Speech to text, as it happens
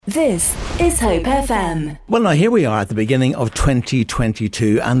This is Hope FM. Well, now here we are at the beginning of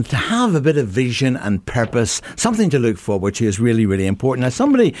 2022, and to have a bit of vision and purpose, something to look forward to, is really, really important. Now,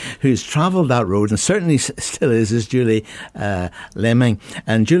 somebody who's travelled that road, and certainly still is Julie Lemming.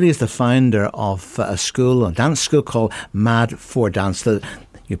 And Julie is the founder of a dance school called Mad 4 Dance.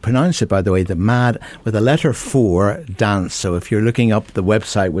 You pronounce it, by the way, the Mad with a letter 4 Dance. So if you're looking up the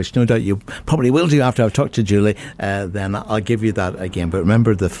website, which no doubt you probably will do after I've talked to Julie, then I'll give you that again. But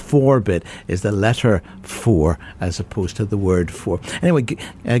remember, the 4 bit is the letter 4 as opposed to the word 4. Anyway,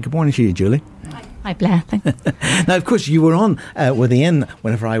 good morning to you, Julie. Hi, Blair. Now, of course, you were on with the Inn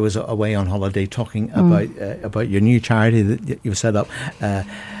whenever I was away on holiday, talking about your new charity that you've set up,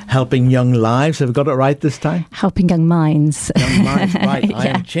 Helping Young Lives. Have I got it right this time? Helping Young Minds. Young Minds, right. Yeah. I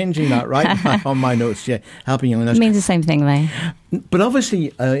am changing that right on my notes. Yeah, Helping Young Lives. It means the same thing, though. But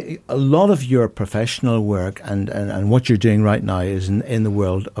obviously, a lot of your professional work and what you're doing right now is in the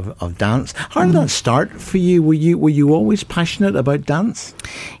world of dance. How did that start for you? Were you always passionate about dance?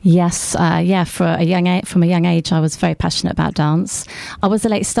 Yes, from a young age, I was very passionate about dance. I was a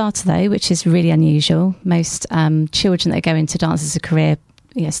late starter, though, which is really unusual. Most children that go into dance as a career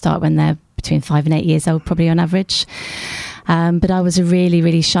start when they're between 5 and 8 years old, probably on average. But I was a really,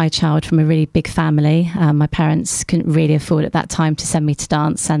 really shy child from a really big family. My parents couldn't really afford at that time to send me to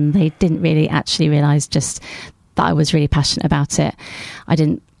dance, and they didn't really actually realise just that I was really passionate about it. I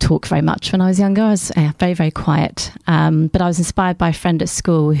didn't talk very much when I was younger. I was very, very quiet. But I was inspired by a friend at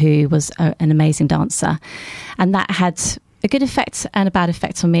school who was an amazing dancer. And that had a good effect and a bad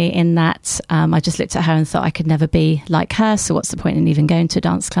effect on me in that I just looked at her and thought I could never be like her, so what's the point in even going to a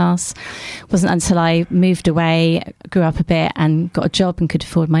dance class? It wasn't until I moved away, grew up a bit and got a job and could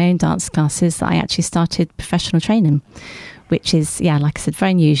afford my own dance classes that I actually started professional training, which is, like I said,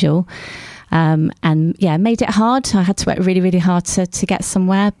 very unusual. Made it hard. I had to work really, really hard to get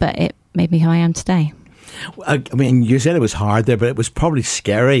somewhere, but it made me who I am today. I mean, you said it was hard there, but it was probably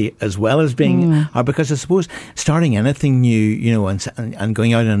scary as well as being hard, because I suppose starting anything new, and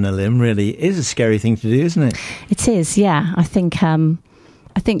going out on a limb really is a scary thing to do, isn't it? It is, yeah. I think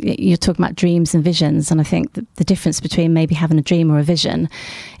you're talking about dreams and visions, and I think the difference between maybe having a dream or a vision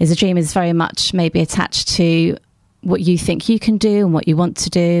is a dream is very much maybe attached to what you think you can do and what you want to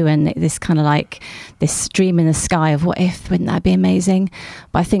do, and this kind of like this dream in the sky of what if, wouldn't that be amazing?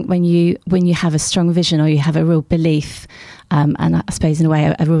 But I think when you have a strong vision, or you have a real belief, and I suppose in a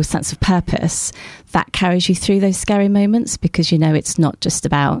way a real sense of purpose, that carries you through those scary moments, because it's not just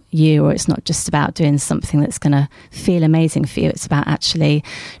about you, or it's not just about doing something that's going to feel amazing for you. It's about actually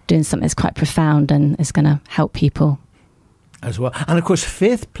doing something that's quite profound and is going to help people as well. And of course,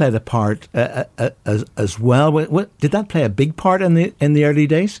 faith played a part as well. Did that play a big part in the early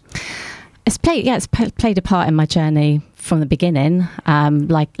days? It's played a part in my journey from the beginning.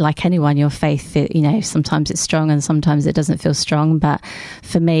 Like anyone, your faith, sometimes it's strong and sometimes it doesn't feel strong. But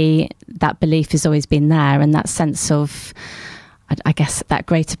for me, that belief has always been there, and that sense of, I guess, that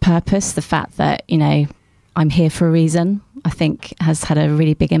greater purpose, the fact that I'm here for a reason, I think has had a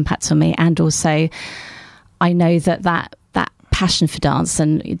really big impact on me. And also, I know that passion for dance,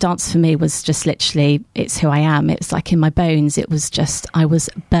 and dance for me was just literally, it's who I am. It was like in my bones. It was just, I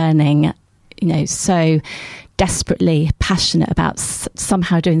was burning, so desperately passionate about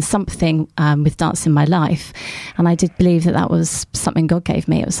somehow doing something with dance in my life. And I did believe that was something God gave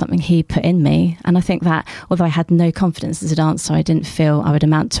me. It was something he put in me. And I think that although I had no confidence as a dancer, I didn't feel I would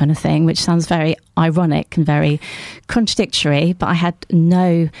amount to anything, which sounds very ironic and very contradictory, but I had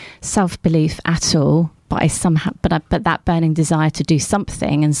no self-belief at all. But that burning desire to do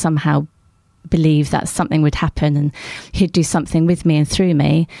something and somehow believe that something would happen and he'd do something with me and through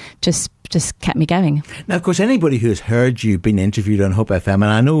me just kept me going. Now, of course, anybody who has heard you being interviewed on Hope FM, and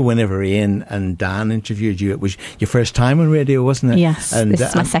I know whenever Ian and Dan interviewed you, it was your first time on radio, wasn't it? Yes, this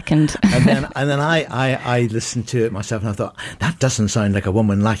is my second. and then I listened to it myself, and I thought, that doesn't sound like a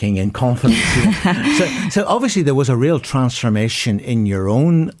woman lacking in confidence. So obviously there was a real transformation in your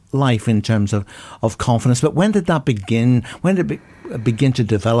own life in terms of confidence. But when did that begin? When did it begin to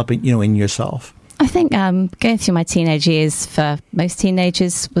develop in yourself? I think going through my teenage years for most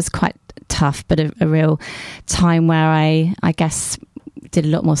teenagers was quite tough, but a real time where I guess did a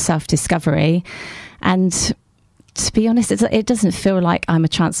lot more self-discovery. And to be honest, it doesn't feel like I'm a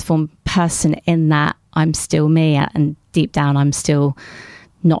transformed person in that I'm still me, and deep down I'm still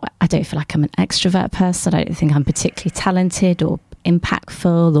not, I don't feel like I'm an extrovert person. I don't think I'm particularly talented or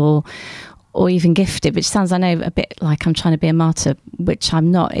impactful or even gifted, which sounds, I know, a bit like I'm trying to be a martyr, which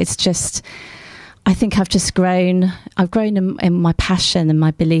I'm not. It's just, I think I've just grown. I've grown in my passion and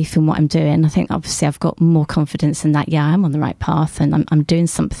my belief in what I'm doing. I think obviously I've got more confidence in that. Yeah, I'm on the right path and I'm doing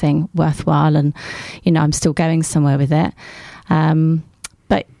something worthwhile, and I'm still going somewhere with it.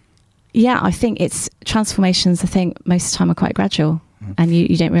 But yeah, I think it's transformations. I think most of the time are quite gradual. And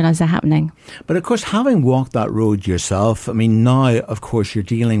you don't realise they're happening. But of course, having walked that road yourself, I mean, now, of course, you're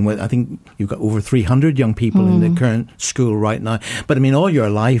dealing with, I think you've got over 300 young people in the current school right now. But I mean, all your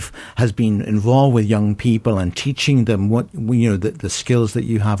life has been involved with young people and teaching them what, the skills that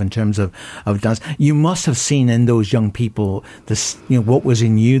you have in terms of dance. You must have seen in those young people this, what was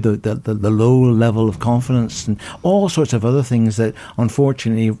in you, the low level of confidence and all sorts of other things that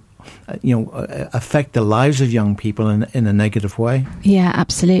unfortunately affect the lives of young people in a negative way. Yeah,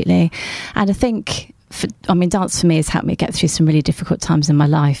 absolutely. And I think, dance for me has helped me get through some really difficult times in my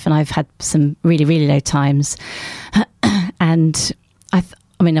life, and I've had some really, really low times. And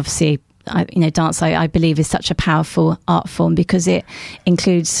obviously, dance I believe is such a powerful art form because it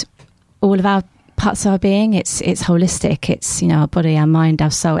includes all of our parts of our being. It's holistic. It's our body, our mind, our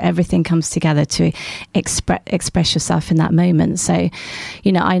soul. Everything comes together to express yourself in that moment. So,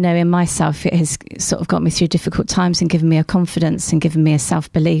 I know in myself it has sort of got me through difficult times and given me a confidence and given me a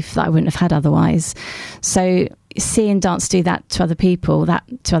self-belief that I wouldn't have had otherwise. So seeing dance do that to other people, that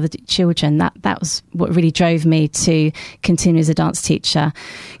to other children, that was what really drove me to continue as a dance teacher.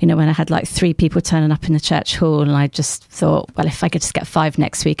 When I had like 3 people turning up in the church hall, and I just thought, well, if I could just get 5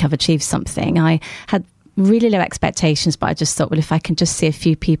 next week, I've achieved something. I had really low expectations, but I just thought, well, if I can just see a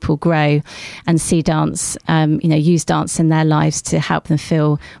few people grow and see dance, use dance in their lives to help them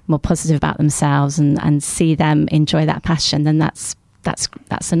feel more positive about themselves and see them enjoy that passion, then that's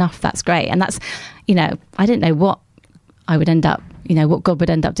enough. That's great. And that's, I didn't know what I would end up, what God would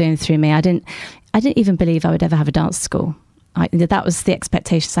end up doing through me. I didn't even believe I would ever have a dance school. That was the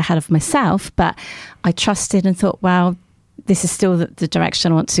expectations I had of myself, but I trusted and thought, well, this is still the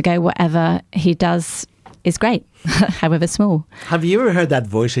direction I want to go. Whatever he does is great, however small. Have you ever heard that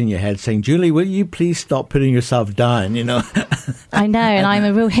voice in your head saying, Julie, will you please stop putting yourself down, I know, and I'm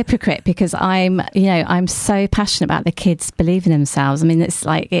a real hypocrite because I'm so passionate about the kids believing themselves. I mean,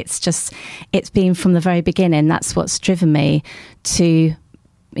 it's been from the very beginning. That's what's driven me to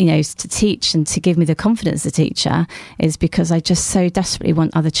teach and to give me the confidence as a teacher, is because I just so desperately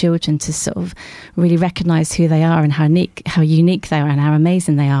want other children to sort of really recognise who they are and how unique they are and how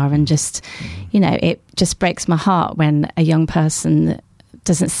amazing they are. And just, it just breaks my heart when a young person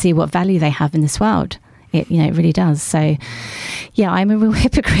doesn't see what value they have in this world. It really does. So, yeah, I'm a real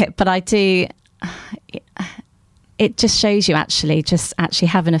hypocrite, but I do. It just shows you actually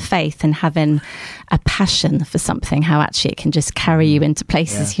having a faith and having a passion for something, how actually it can just carry you into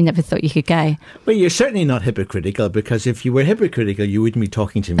places you never thought you could go. Well, you're certainly not hypocritical, because if you were hypocritical, you wouldn't be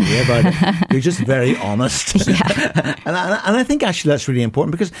talking to me about it. You're just very honest. Yeah. and I think actually that's really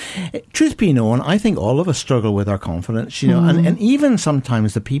important, because truth be known, I think all of us struggle with our confidence, and even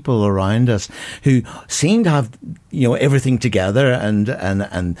sometimes the people around us who seem to have, everything together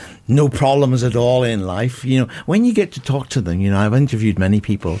and no problems at all in life, when you get to talk to them, I've interviewed many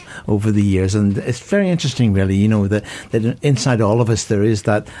people over the years, and it's very interesting, really, that inside all of us there is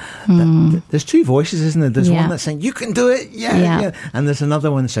that there's 2 voices, isn't it? There's one that's saying, you can do it, yeah. And there's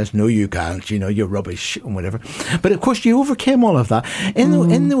another one that says, no, you can't, you're rubbish, and whatever. But of course, you overcame all of that.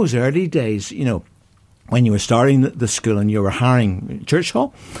 In those early days, when you were starting the school and you were hiring Church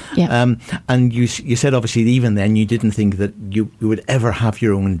Hall, and you said obviously even then you didn't think that you would ever have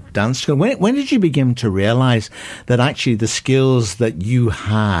your own dance school. When did you begin to realise that actually the skills that you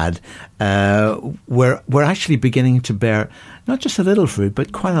had were actually beginning to bear not just a little fruit,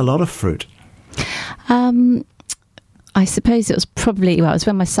 but quite a lot of fruit? I suppose it was probably, it was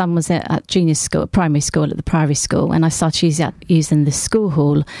when my son was at junior school, primary school, at the Priory School, and I started using the school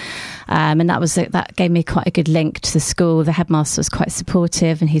hall. And that gave me quite a good link to the school. The headmaster was quite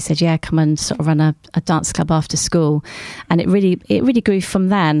supportive, and he said, yeah, come and sort of run a dance club after school. And it really grew from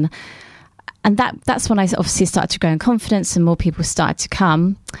then. And that's when I obviously started to grow in confidence and more people started to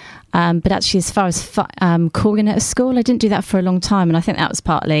come. But actually, as far as calling it a school, I didn't do that for a long time. And I think that was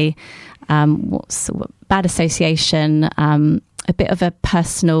partly bad association, a bit of a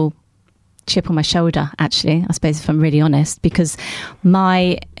personal chip on my shoulder, actually, I suppose, if I'm really honest, because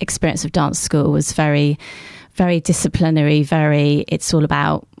my experience of dance school was very, very disciplinary, it's all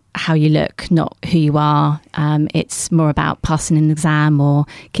about how you look, not who you are. It's more about passing an exam or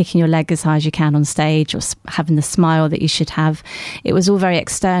kicking your leg as high as you can on stage or having the smile that you should have. It was all very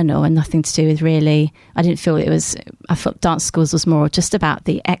external and nothing to do with really, I thought dance schools was more just about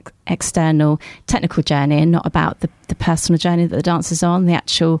the external technical journey and not about the personal journey that the dancers are on, the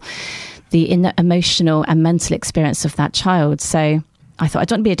emotional and mental experience of that child. So I thought, I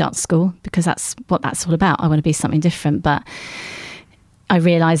don't want to be a dance school, because that's what that's all about. I want to be something different. But I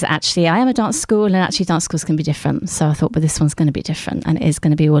realised that actually I am a dance school, and actually dance schools can be different. So I thought, well, this one's going to be different, and it is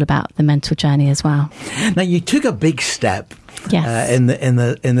going to be all about the mental journey as well. Now, you took a big step. Yes.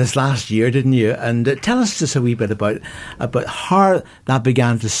 In this last year, didn't you? And tell us just a wee bit about how that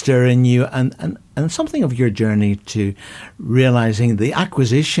began to stir in you, and something of your journey to realising the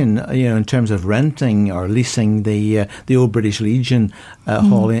acquisition, in terms of renting or leasing the Old British Legion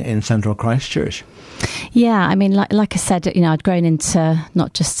Hall in central Christchurch. Yeah, I mean, like I said, I'd grown into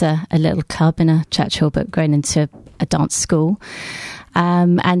not just a little club in a church hall, but grown into a dance school.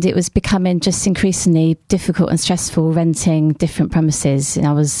 And it was becoming just increasingly difficult and stressful renting different premises.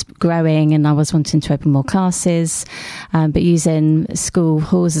 I was growing, and I was wanting to open more classes, but using school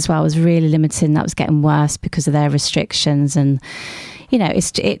halls as well was really limiting. That was getting worse because of their restrictions. And,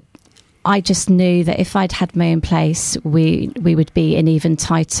 I just knew that if I'd had my own place, we would be an even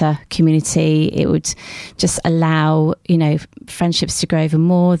tighter community. It would just allow, friendships to grow even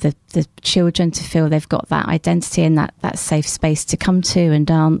more, the children to feel they've got that identity and that safe space to come to and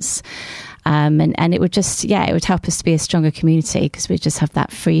dance. And it would just, it would help us to be a stronger community, because we just have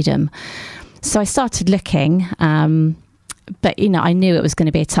that freedom. So I started looking, but, I knew it was going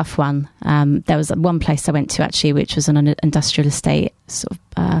to be a tough one. There was one place I went to, actually, which was on an industrial estate, sort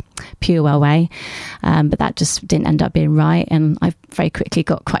of Purewell Way, but that just didn't end up being right. And I very quickly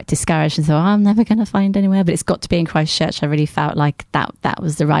got quite discouraged and thought, I'm never going to find anywhere. But it's got to be in Christchurch. I really felt like that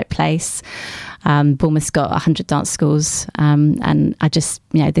was the right place. Bournemouth's got 100 dance schools, and I just,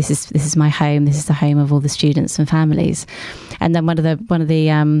 this is my home. This is the home of all the students and families. And then one of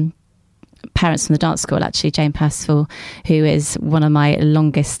the parents from the dance school, actually, Jane Percival, who is one of my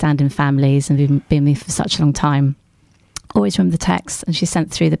longest standing families and been with me for such a long time, always remember the text, and she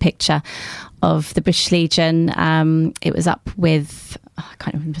sent through the picture of the British Legion. It was up with, I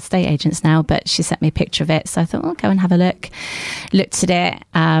can't remember estate agents now, but she sent me a picture of it. So I thought, I'll go and have a look. Looked at it,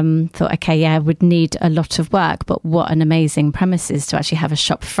 thought, okay, would need a lot of work, but what an amazing premises to actually have a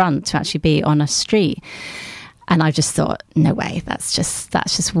shop front, to actually be on a street. And I just thought, no way, that's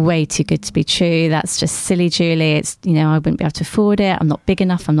just way too good to be true. That's just silly, Julie. It's, I wouldn't be able to afford it. I'm not big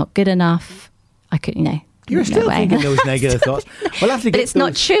enough. I'm not good enough. I could, You're still thinking those negative thoughts. We'll have to get but it's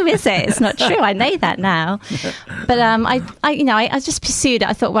not true, is it? It's not true. I know that now. But I just pursued it.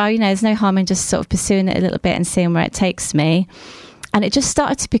 I thought, well, there's no harm in just sort of pursuing it a little bit and seeing where it takes me. And it just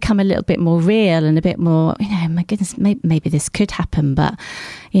started to become a little bit more real and a bit more, my goodness, maybe this could happen. But,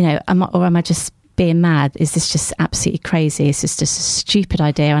 am I just being mad? Is this just absolutely crazy? Is this just a stupid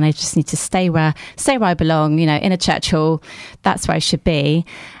idea, and I just need to stay where I belong, in a church hall? That's where I should be.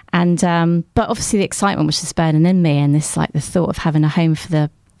 And but obviously the excitement was just burning in me, and this, like, the thought of having a home for the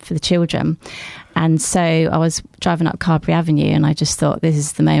children. And so I was driving up Carberry Avenue, and I just thought, this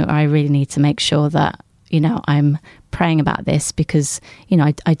is the moment where I really need to make sure that I'm praying about this, because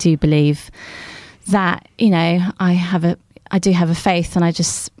I do believe that I do have a faith, and I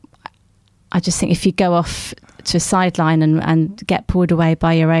just think if you go off to a sideline and get pulled away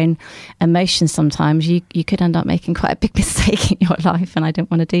by your own emotions, sometimes you could end up making quite a big mistake in your life, and I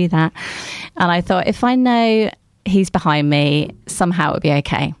don't want to do that. And I thought, if I know he's behind me, somehow it would be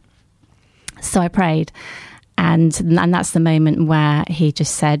okay. So I prayed, and that's the moment where he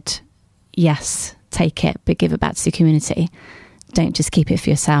just said, yes, take it, but give it back to the community. Don't just keep it for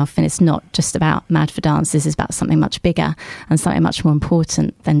yourself. And it's not just about Mad for Dance. This is about something much bigger and something much more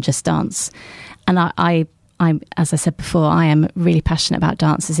important than just dance. And I'm, as I said before, I am really passionate about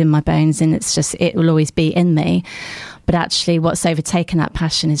dance. It's in my bones, and it will always be in me. But actually what's overtaken that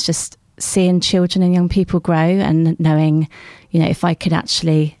passion is just seeing children and young people grow, and knowing, if I could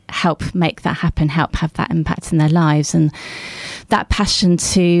actually help make that happen, help have that impact in their lives. And that passion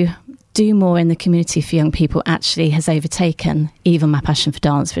to do more in the community for young people actually has overtaken even my passion for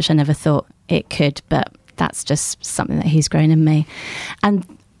dance, which I never thought it could, but that's just something that he's grown in me. And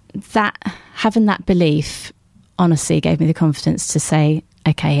that, having that belief, honestly gave me the confidence to say,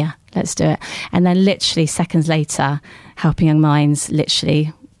 okay, yeah, let's do it. And then literally seconds later, Helping Young Minds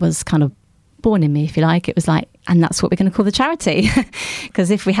literally was kind of born in me, if you like. It was like, and that's what we're going to call the charity.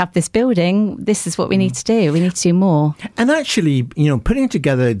 Because if we have this building, this is what we need to do. We need to do more. And actually, putting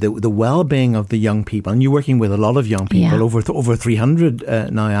together the well-being of the young people, and you're working with a lot of young people, over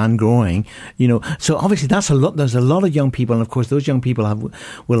 300 now and growing, so obviously that's a lot. There's a lot of young people, and of course those young people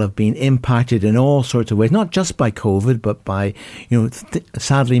will have been impacted in all sorts of ways, not just by COVID, but by,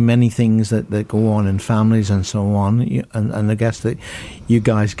 sadly many things that go on in families and so on. And I guess that you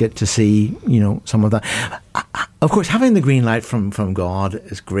guys get to see, some of that. Of course, having the green light from God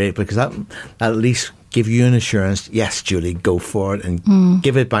is great, because that at least give you an assurance, yes, Julie, go for it and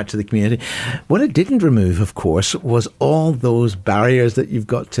give it back to the community. What it didn't remove, of course, was all those barriers that you've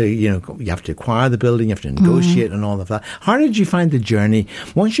got to, you have to acquire the building, you have to negotiate and all of that. How did you find the journey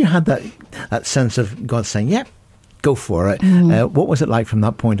once you had that sense of God saying, yeah, go for it? What was it like from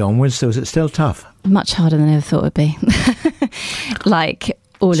that point onwards? So was it still tough? Much harder than I ever thought it would be.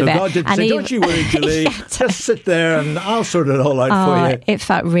 All so of it. God did say, don't you worry, Julie, just sit there and I'll sort it all out for you. It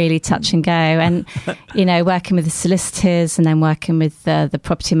felt really touch and go. And, working with the solicitors and then working with the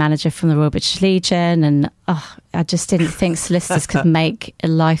property manager from the Royal British Legion. And I just didn't think solicitors could make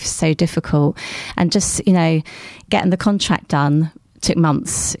life so difficult. And just, getting the contract done took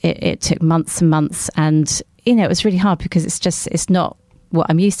months. It took months and months. And, it was really hard because it's not what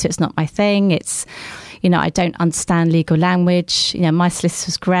I'm used to. It's not my thing. It's, I don't understand legal language. My solicitor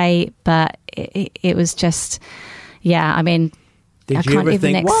was great, but it was just, Did I you can't ever even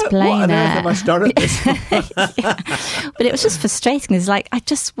think, explain what on it. earth have I started this? But it was just frustrating. It's like, I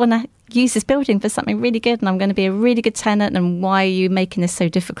just want to use this building for something really good, and I'm going to be a really good tenant. And why are you making this so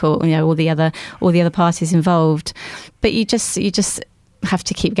difficult? All the other parties involved. But you just have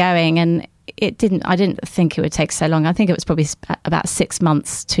to keep going. And I didn't think it would take so long. I think it was probably about 6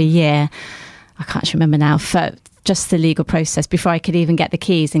 months to a year. I can't remember now, for just the legal process before I could even get the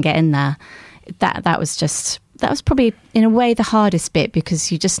keys and get in there. That was probably in a way the hardest bit,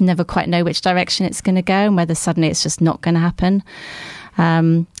 because you just never quite know which direction it's going to go and whether suddenly it's just not going to happen.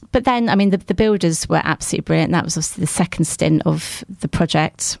 But then, the builders were absolutely brilliant. That was obviously the second stint of the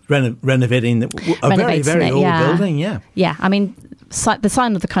project. Renovating very, very old building, yeah. Yeah, the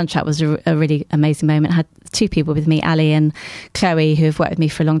sign of the contract was a really amazing moment. I had 2 people with me, Ali and Chloe, who have worked with me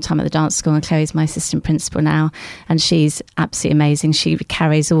for a long time at the dance school, and Chloe's my assistant principal now, and she's absolutely amazing. She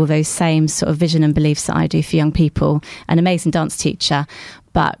carries all those same sort of vision and beliefs that I do for young people. An amazing dance teacher,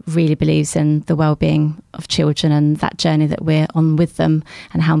 but really believes in the well-being of children and that journey that we're on with them,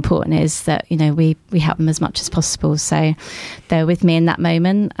 and how important it is that we help them as much as possible. So they're with me in that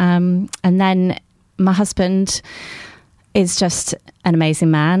moment. And then my husband is just an amazing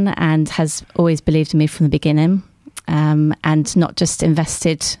man and has always believed in me from the beginning, and not just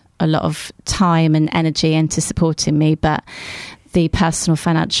invested a lot of time and energy into supporting me, but the personal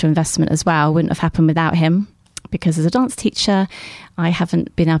financial investment as well wouldn't have happened without him. Because as a dance teacher, I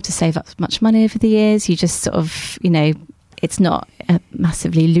haven't been able to save up much money over the years. You just sort of, it's not a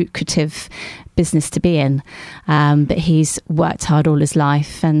massively lucrative business to be in. But he's worked hard all his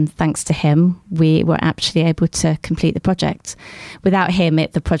life, and thanks to him, we were actually able to complete the project. Without him,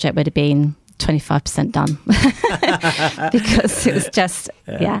 the project would have been 25% done. Because it was just,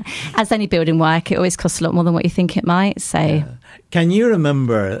 as any building work, it always costs a lot more than what you think it might. So, Can you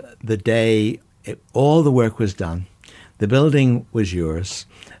remember the day all the work was done, the building was yours,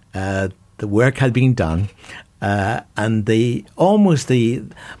 the work had been done, and I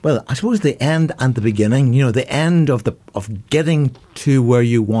suppose the end and the beginning, the end of getting to where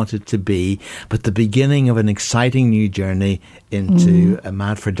you wanted to be, but the beginning of an exciting new journey into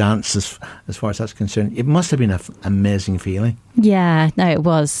Mad for Dance, as far as that's concerned? It must have been an amazing feeling. Yeah, no, it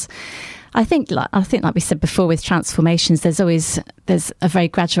was. I think like we said before, with transformations, there's a very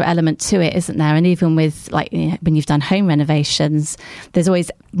gradual element to it, isn't there? And even with when you've done home renovations, there's always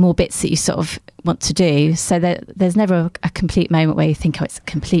more bits that you sort of want to do. So there's never a complete moment where you think, oh, it's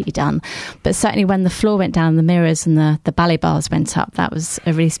completely done. But certainly when the floor went down, the mirrors and the ballet bars went up, that was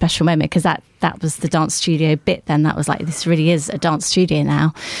a really special moment, because that was the dance studio bit. Then that was like, this really is a dance studio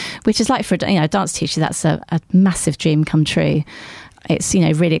now, which is like, for a dance teacher, that's a massive dream come true. It's,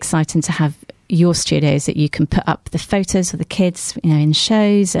 really exciting to have your studios that you can put up the photos of the kids, in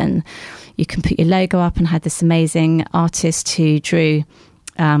shows, and you can put your logo up. And had this amazing artist who drew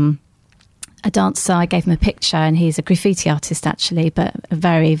a dancer. I gave him a picture, and he's a graffiti artist actually, but a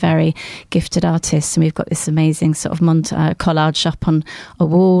very, very gifted artist. And we've got this amazing sort of collage up on a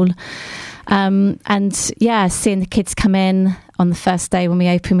wall. Seeing the kids come in on the first day when we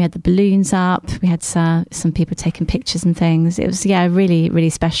opened, we had the balloons up, we had some people taking pictures and things. It was, really,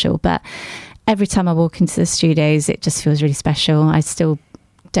 really special. But every time I walk into the studios, it just feels really special. I still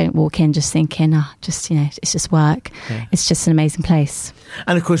don't walk in just thinking, it's just work. Yeah. It's just an amazing place.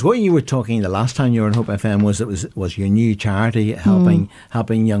 And of course, what you were talking the last time you were on Hope FM was your new charity helping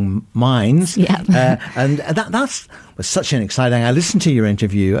young minds. Yeah. And that was such an exciting. I listened to your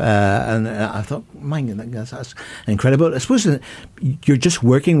interview and I thought, my goodness, that's incredible. I suppose you're just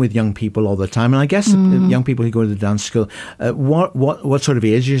working with young people all the time, and I guess young people who go to the dance school. What sort of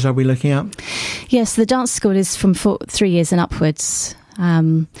ages are we looking at? Yes, the dance school is from 3 years and upwards.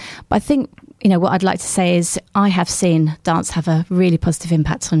 But I think what I'd like to say is I have seen dance have a really positive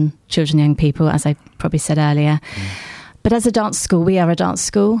impact on children and young people, as I probably said earlier. But as a dance school, we are a dance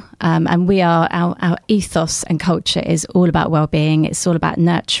school, and our ethos and culture is all about well-being. It's all about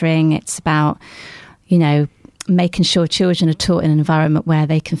nurturing. It's about, making sure children are taught in an environment where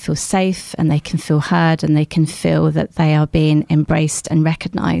they can feel safe and they can feel heard and they can feel that they are being embraced and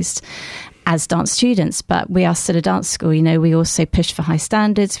recognised as dance students. But we are still a dance school. We also push for high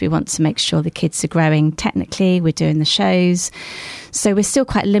standards. We want to make sure the kids are growing technically. We're doing the shows. So we're still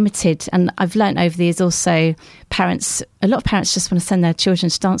quite limited. And I've learnt over the years also, a lot of parents just want to send their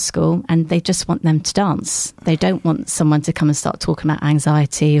children to dance school and they just want them to dance. They don't want someone to come and start talking about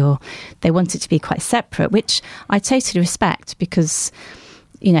anxiety, or they want it to be quite separate, which I totally respect, because,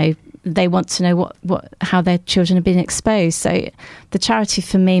 they want to know how their children have been exposed. So the charity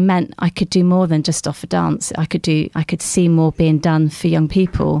for me meant I could do more than just offer dance. I could see more being done for young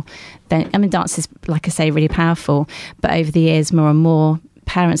people. Dance is, like I say, really powerful. But over the years, more and more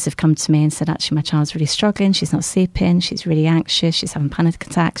parents have come to me and said, actually, my child's really struggling. She's not sleeping. She's really anxious. She's having panic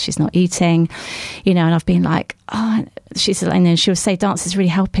attacks. She's not eating. And I've been like, she said, and then she'll say dance is really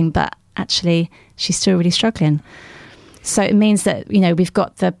helping, but actually she's still really struggling. So it means that, we've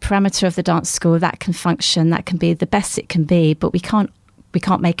got the parameter of the dance school that can function, that can be the best it can be, but we can't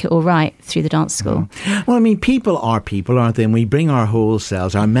make it all right through the dance school. Well, people are people, aren't they? And we bring our whole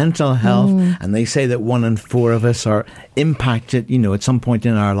selves, our mental health, and they say that 1 in 4 of us are impacted, at some point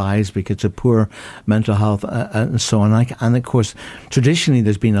in our lives because of poor mental health and so on. And of course, traditionally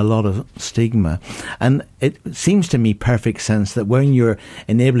there's been a lot of stigma. And it seems to me perfect sense that when you're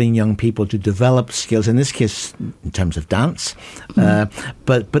enabling young people to develop skills, in this case in terms of dance,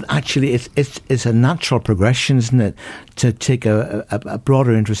 but actually it's a natural progression, isn't it, to take a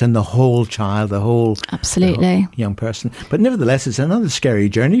broader interest in the whole child, the whole young person. But nevertheless, it's another scary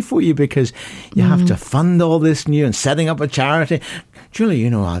journey for you, because you have to fund all this new and setting up a charity. Julie,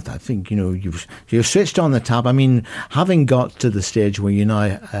 I think, you've switched on the tap. Having got to the stage where you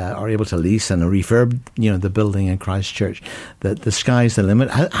now are able to lease and refurb, the building in Christchurch, that the sky's the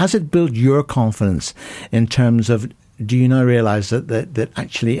limit. Has it built your confidence in terms of, do you now realise that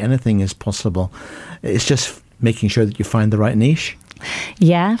actually anything is possible? It's just making sure that you find the right niche.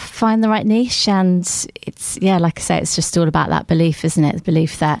 Yeah, find the right niche. And it's, like I say, it's just all about that belief, isn't it? The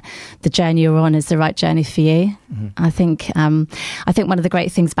belief that the journey you're on is the right journey for you. I think one of the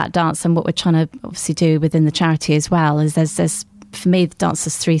great things about dance, and what we're trying to obviously do within the charity as well, is there's for me, dance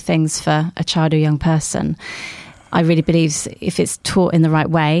has 3 things for a child or young person. I really believe if it's taught in the right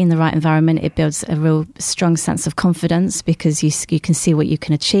way, in the right environment, it builds a real strong sense of confidence, because you can see what you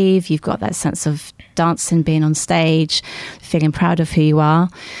can achieve. You've got that sense of dancing, being on stage, feeling proud of who you are.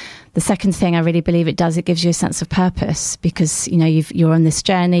 The second thing I really believe it does, it gives you a sense of purpose, because you're on this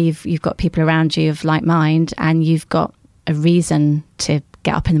journey. You've got people around you of like mind, and you've got a reason to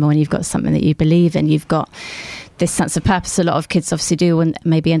get up in the morning. You've got something that you believe in. You've got this sense of purpose. A lot of kids obviously do, and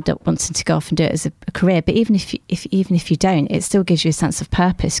maybe end up wanting to go off and do it as a career. But even if you don't, it still gives you a sense of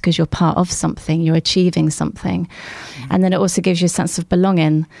purpose, because you're part of something, you're achieving something. And then it also gives you a sense of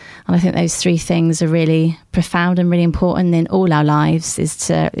belonging. And I think those 3 things are really profound and really important in all our lives, is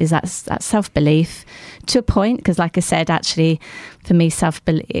that self-belief to a point. Because like I said, actually for me,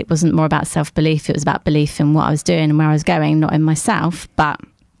 it wasn't more about self-belief, it was about belief in what I was doing and where I was going, not in myself. But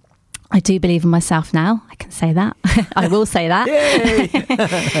I do believe in myself now. I can say that. I will say that.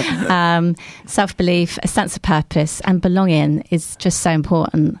 Self-belief, a sense of purpose, and belonging is just so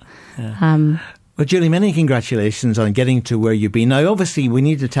important. Yeah. Well, Julie, many congratulations on getting to where you've been. Now, obviously, we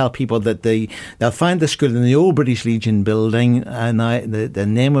need to tell people that they'll find the school in the old British Legion building. And the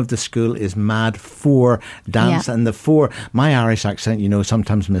name of the school is Mad 4 Dance. Yeah. And the 4, my Irish accent,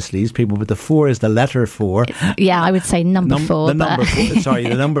 sometimes misleads people, but the 4 is the letter 4. I would say number 4. The number 4. Sorry,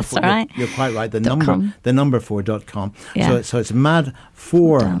 the number 4. Right. You're quite right. The number 4.com. Yeah. So it's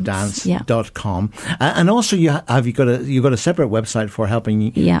mad4dance.com. And also, you've got a separate website for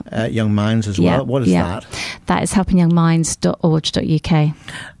helping young minds as well. What is that? That is helpingyoungminds.org.uk.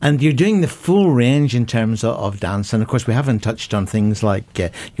 And you're doing the full range in terms of dance. And of course, we haven't touched on things like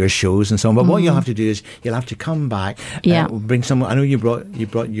your shows and so on. But what you'll have to do is you'll have to come back, bring someone. I know you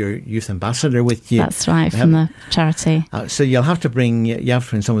brought your youth ambassador with you. That's right, from the charity. So you'll have to bring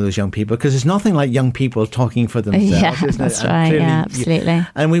some of those young people, because there's nothing like young people talking for themselves. Yeah, that's right. Clearly, absolutely.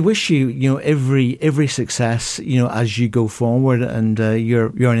 And we wish you, every success, as you go forward. And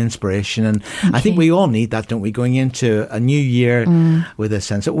you're an inspiration. And I think we all need that, don't we? Going into a new year with a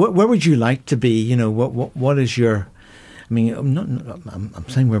sense of where would you like to be? What is your? I mean, I'm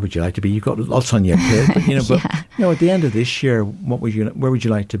saying, where would you like to be? You've got lots on your plate, but at the end of this year, where would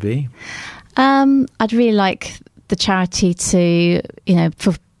you like to be? I'd really like the charity to,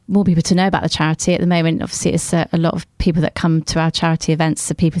 for more people to know about the charity. At the moment, obviously, it's a lot of people that come to our charity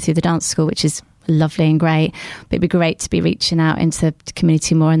events are people through the dance school, which is lovely and great. But it'd be great to be reaching out into the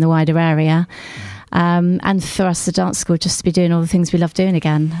community more in the wider area. And for us, the dance school, just to be doing all the things we love doing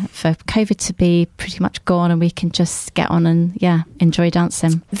again. For COVID to be pretty much gone and we can just get on and, enjoy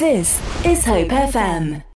dancing. This is Hope FM.